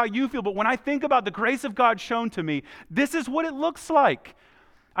this is how you feel, but when I think about the grace of God shown to me, this is what it looks like.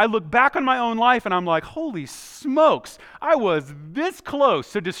 I look back on my own life and I'm like, holy smokes, I was this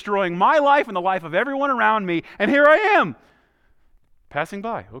close to destroying my life and the life of everyone around me, and here I am, passing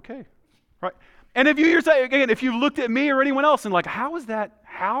by. Okay, right? And if you looked at me or anyone else and like,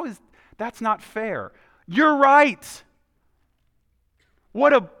 that's not fair. You're right.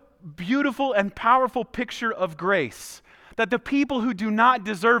 What a beautiful and powerful picture of grace. That the people who do not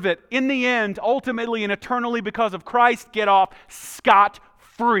deserve it, in the end, ultimately and eternally because of Christ, get off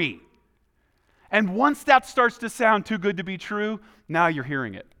scot-free. And once that starts to sound too good to be true, now you're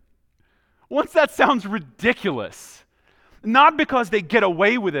hearing it. Once that sounds ridiculous, not because they get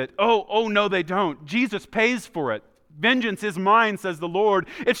away with it. Oh no, they don't. Jesus pays for it. Vengeance is mine, says the Lord.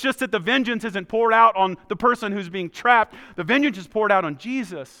 It's just that the vengeance isn't poured out on the person who's being trapped. The vengeance is poured out on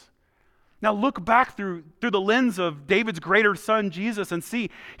Jesus. Now look back through the lens of David's greater son, Jesus, and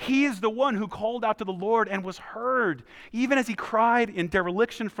see, he is the one who called out to the Lord and was heard, even as he cried in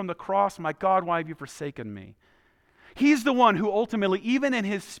dereliction from the cross, "My God, why have you forsaken me?" He's the one who ultimately, even in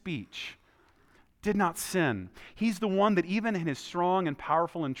his speech, did not sin. He's the one that even in his strong and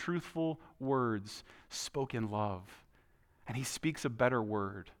powerful and truthful words spoke in love. And he speaks a better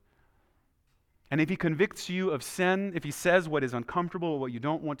word. And if he convicts you of sin, if he says what is uncomfortable or what you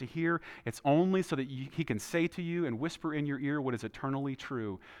don't want to hear, it's only so that he can say to you and whisper in your ear what is eternally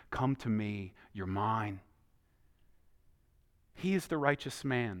true. Come to me, you're mine. He is the righteous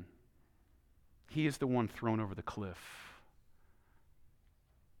man. He is the one thrown over the cliff.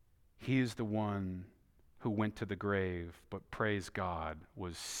 He is the one who went to the grave, but praise God,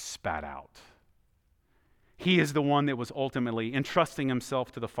 was spat out. He is the one that was ultimately entrusting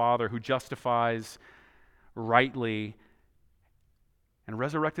himself to the Father, who justifies rightly and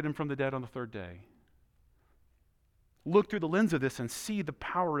resurrected him from the dead on the third day. Look through the lens of this and see the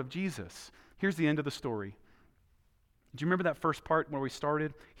power of Jesus. Here's the end of the story. Do you remember that first part where we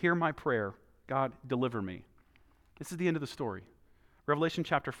started? Hear my prayer. God, deliver me. This is the end of the story. Revelation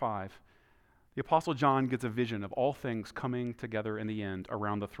chapter 5. The Apostle John gets a vision of all things coming together in the end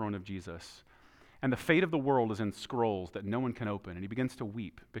around the throne of Jesus. And the fate of the world is in scrolls that no one can open. And he begins to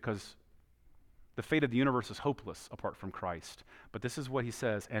weep because the fate of the universe is hopeless apart from Christ. But this is what he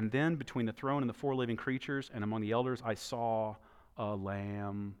says. And then between the throne and the four living creatures and among the elders, I saw a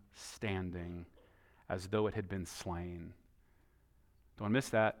lamb standing as though it had been slain. Don't miss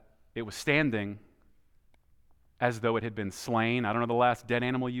that. It was standing as though it had been slain. I don't know the last dead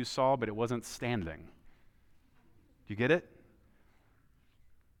animal you saw, but it wasn't standing. Do you get it?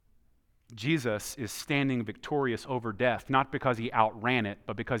 Jesus is standing victorious over death, not because he outran it,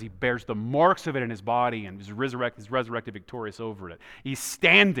 but because he bears the marks of it in his body and is resurrected victorious over it. He's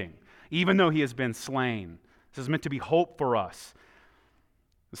standing, even though he has been slain. This is meant to be hope for us.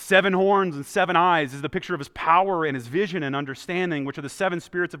 The 7 horns and 7 eyes is the picture of his power and his vision and understanding, which are the 7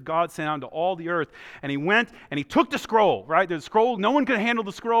 spirits of God sent out into all the earth. And he went and he took the scroll, right? The scroll, no one could handle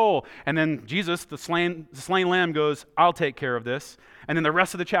the scroll. And then Jesus, the slain lamb, goes, I'll take care of this. And then the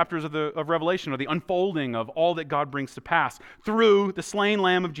rest of the chapters of Revelation are the unfolding of all that God brings to pass through the slain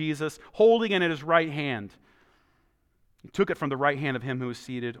lamb of Jesus, holding it in his right hand. He took it from the right hand of him who was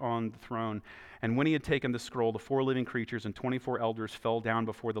seated on the throne. And when he had taken the scroll, the 4 living creatures and 24 elders fell down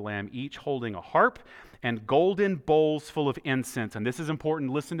before the Lamb, each holding a harp and golden bowls full of incense. And this is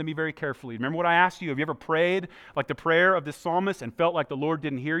important. Listen to me very carefully. Remember what I asked you? Have you ever prayed like the prayer of this psalmist and felt like the Lord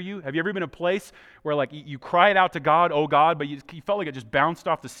didn't hear you? Have you ever been in a place where like you cried out to God, oh God, but you felt like it just bounced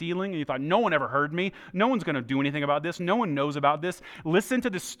off the ceiling and you thought, no one ever heard me. No one's going to do anything about this. No one knows about this. Listen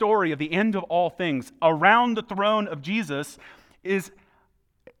to the story of the end of all things. Around the throne of Jesus is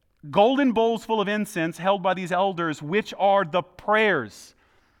golden bowls full of incense held by these elders, which are the prayers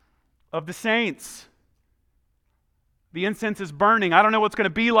of the saints. The incense is burning. I don't know what's going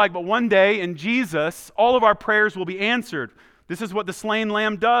to be like, but one day in Jesus, all of our prayers will be answered. This is what the slain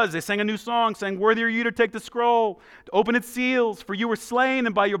lamb does. They sang a new song saying, worthy are you to take the scroll, to open its seals, for you were slain,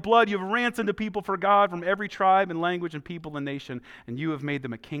 and by your blood you have ransomed the people for God from every tribe and language and people and nation, and you have made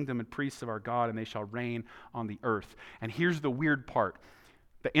them a kingdom and priests of our God, and they shall reign on the earth. And here's the weird part.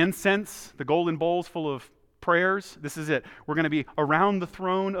 The incense, the golden bowls full of prayers, this is it. We're going to be around the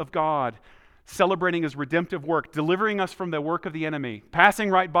throne of God, celebrating his redemptive work, delivering us from the work of the enemy,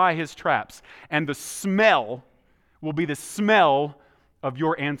 passing right by his traps. And the smell will be the smell of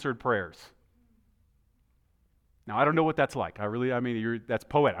your answered prayers. Now, I don't know what that's like. That's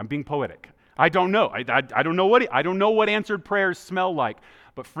poetic. I'm being poetic. I don't know. I don't know what answered prayers smell like.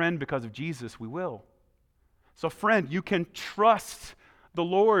 But friend, because of Jesus, we will. So friend, you can trust the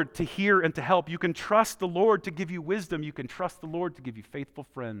Lord to hear and to help. You can trust the Lord to give you wisdom. You can trust the Lord to give you faithful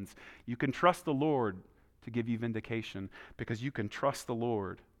friends. You can trust the Lord to give you vindication, because you can trust the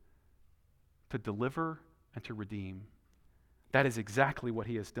Lord to deliver and to redeem. That is exactly what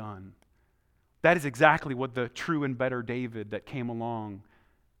he has done. That is exactly what the true and better David that came along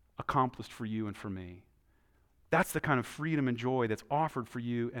accomplished for you and for me. That's the kind of freedom and joy that's offered for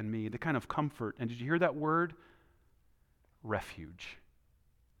you and me, the kind of comfort. And did you hear that word? Refuge.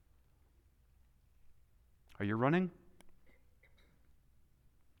 Are you running?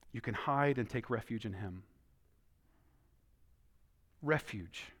 You can hide and take refuge in him.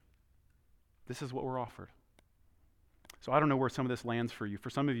 Refuge. This is what we're offered. So I don't know where some of this lands for you. For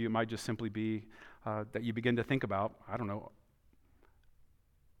some of you, it might just simply be that you begin to think about, I don't know,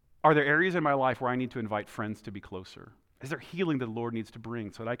 are there areas in my life where I need to invite friends to be closer? Is there healing that the Lord needs to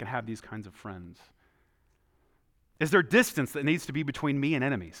bring so that I can have these kinds of friends? Is there distance that needs to be between me and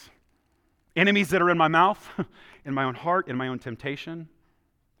enemies? Enemies that are in my mouth, in my own heart, in my own temptation,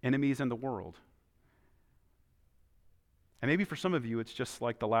 enemies in the world. And maybe for some of you, it's just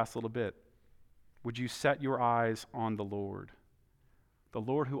like the last little bit. Would you set your eyes on the Lord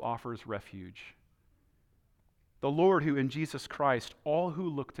who offers refuge, the Lord who in Jesus Christ, all who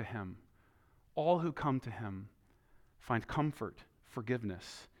look to him, all who come to him, find comfort,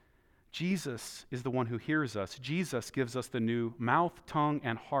 forgiveness. Jesus is the one who hears us. Jesus gives us the new mouth, tongue,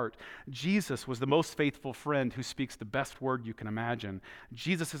 and heart. Jesus was the most faithful friend who speaks the best word you can imagine.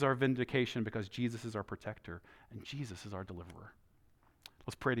 Jesus is our vindication because Jesus is our protector, and Jesus is our deliverer.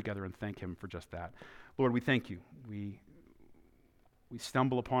 Let's pray together and thank him for just that. Lord, we thank you. We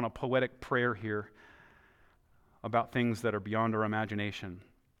stumble upon a poetic prayer here about things that are beyond our imagination.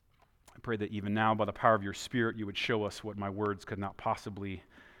 I pray that even now, by the power of your Spirit, you would show us what my words could not possibly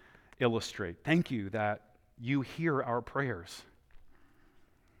illustrate. Thank you that you hear our prayers.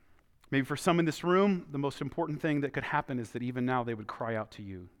 Maybe for some in this room, the most important thing that could happen is that even now they would cry out to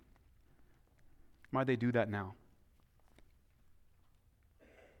you. Might they do that now?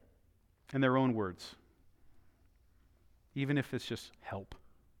 In their own words. Even if it's just help.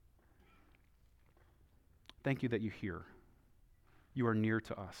 Thank you that you hear. You are near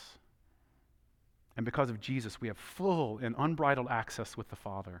to us. And because of Jesus, we have full and unbridled access with the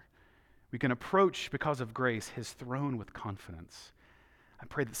Father. We can approach, because of grace, his throne with confidence. I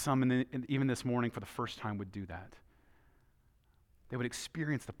pray that some, even this morning, for the first time, would do that. They would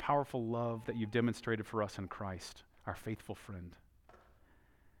experience the powerful love that you've demonstrated for us in Christ, our faithful friend.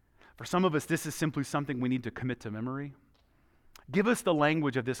 For some of us, this is simply something we need to commit to memory. Give us the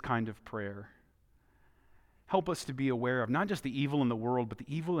language of this kind of prayer. Help us to be aware of not just the evil in the world, but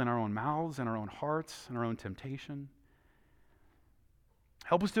the evil in our own mouths and our own hearts and our own temptation.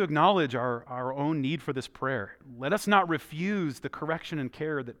 Help us to acknowledge our own need for this prayer. Let us not refuse the correction and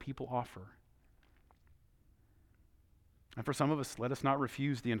care that people offer. And for some of us, let us not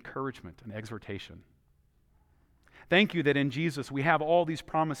refuse the encouragement and exhortation. Thank you that in Jesus we have all these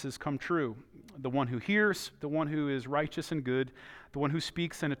promises come true. The one who hears, the one who is righteous and good, the one who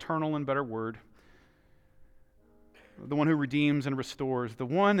speaks an eternal and better word, the one who redeems and restores, the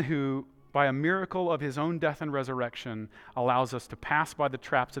one who, by a miracle of his own death and resurrection, allows us to pass by the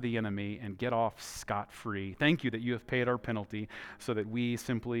traps of the enemy and get off scot-free. Thank you that you have paid our penalty so that we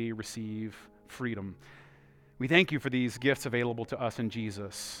simply receive freedom. We thank you for these gifts available to us in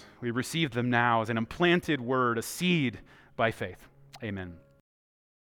Jesus. We receive them now as an implanted word, a seed by faith. Amen.